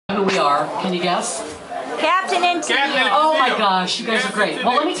who we are. Can you guess? Captain and Teal. Oh my gosh, you guys are great.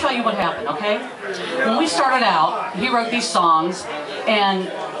 Well, let me tell you what happened, okay? When we started out, he wrote these songs, and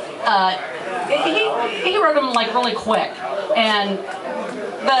he wrote them like really quick. And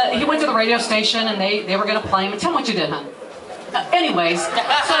he went to the radio station, and they were going to play him. And tell him what you did, huh? Anyways, so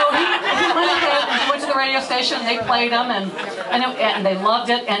he went ahead and he went to the radio station, and they played them, and they loved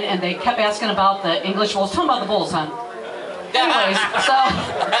it, and they kept asking about the English Bulls. Tell them about the Bulls, huh? Anyways, so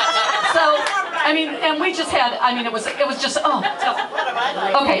I mean, and we just had, I mean, it was just, oh.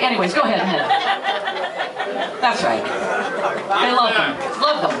 Okay, anyways, go ahead. That's right. They love them.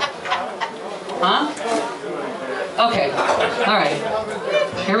 Love them. Huh? Okay. All right.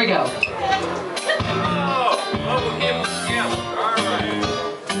 Here we go.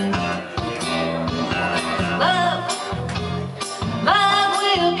 Love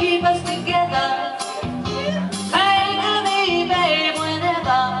will keep us together. Think of me, babe,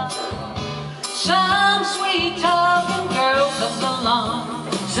 whenever some sweet talking girl comes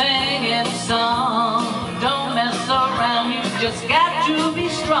along, singing a song. Don't mess around, you just got to be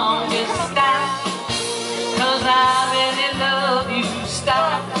strong. Just stop, 'cause I really love you.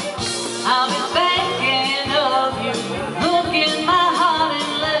 Stop, I'll be thinking of you. Look in my heart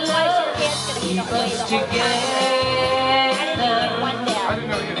and let love keep us together.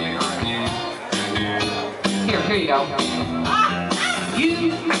 Here you go.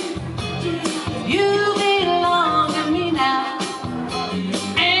 You belong to me now.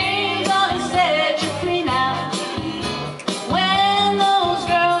 Ain't gonna set you free now. When those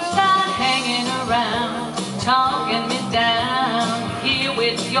girls start hanging around, talking me down, here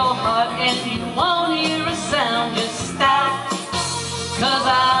with your heart and you won't hear a sound. Just stop, 'cause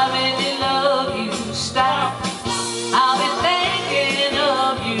I really love you. Stop, I'll be thinking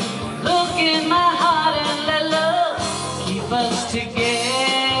of you. Look in my heart and let love keep us together.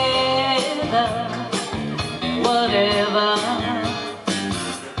 Whatever.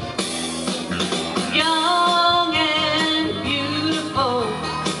 Young and beautiful,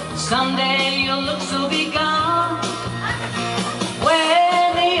 someday you'll look so be gone.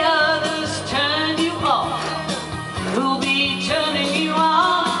 When the others turn you off, who'll be turning you on?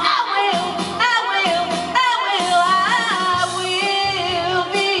 I will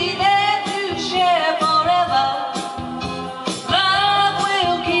be there to share forever. Love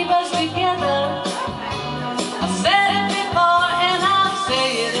will keep us together. I've said it before and I'll say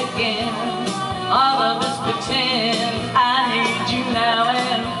it again. All of us pretend. I need you now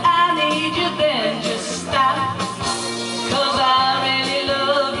and I need you then. Just stop, 'cause I really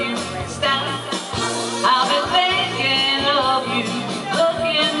love you. Stop, I'll be thinking of you. Look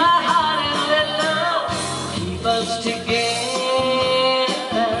in my heart and let love keep us together.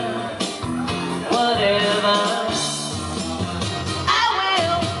 Whatever.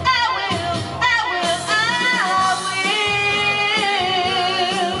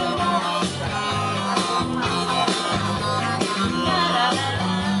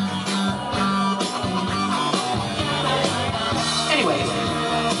 Anyways,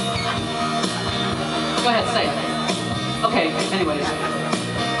 go ahead, say it. Okay, anyways.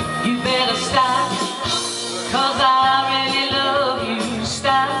 You better stop, 'cause I really love you.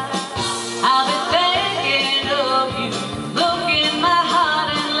 Stop, I'll be thinking of you. Look in my heart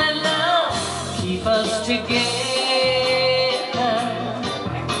and let love keep us together.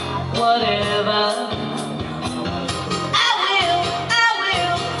 Whatever.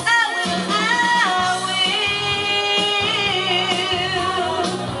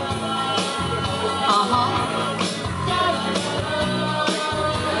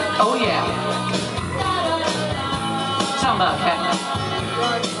 Oh yeah. Talking about Kathie.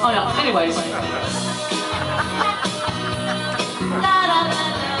 Oh yeah. Anyways.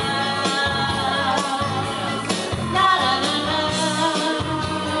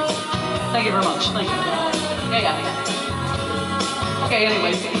 Thank you very much. Thank you. Yeah. Okay.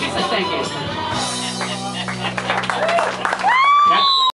 Anyways, he said thank you.